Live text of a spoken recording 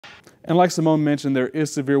And like Simone mentioned, there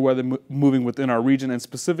is severe weather moving within our region, and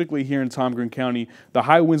specifically here in Tom Green County. The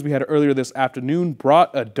high winds we had earlier this afternoon brought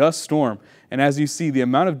a dust storm. And as you see, the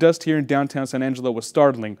amount of dust here in downtown San Angelo was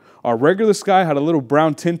startling. Our regular sky had a little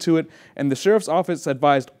brown tint to it, and the sheriff's office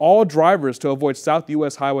advised all drivers to avoid South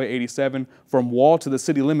US Highway 87 from Wall to the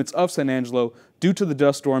city limits of San Angelo due to the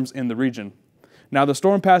dust storms in the region. Now, the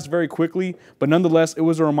storm passed very quickly, but nonetheless, it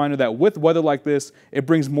was a reminder that with weather like this, it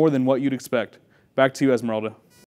brings more than what you'd expect. Back to you, Esmeralda.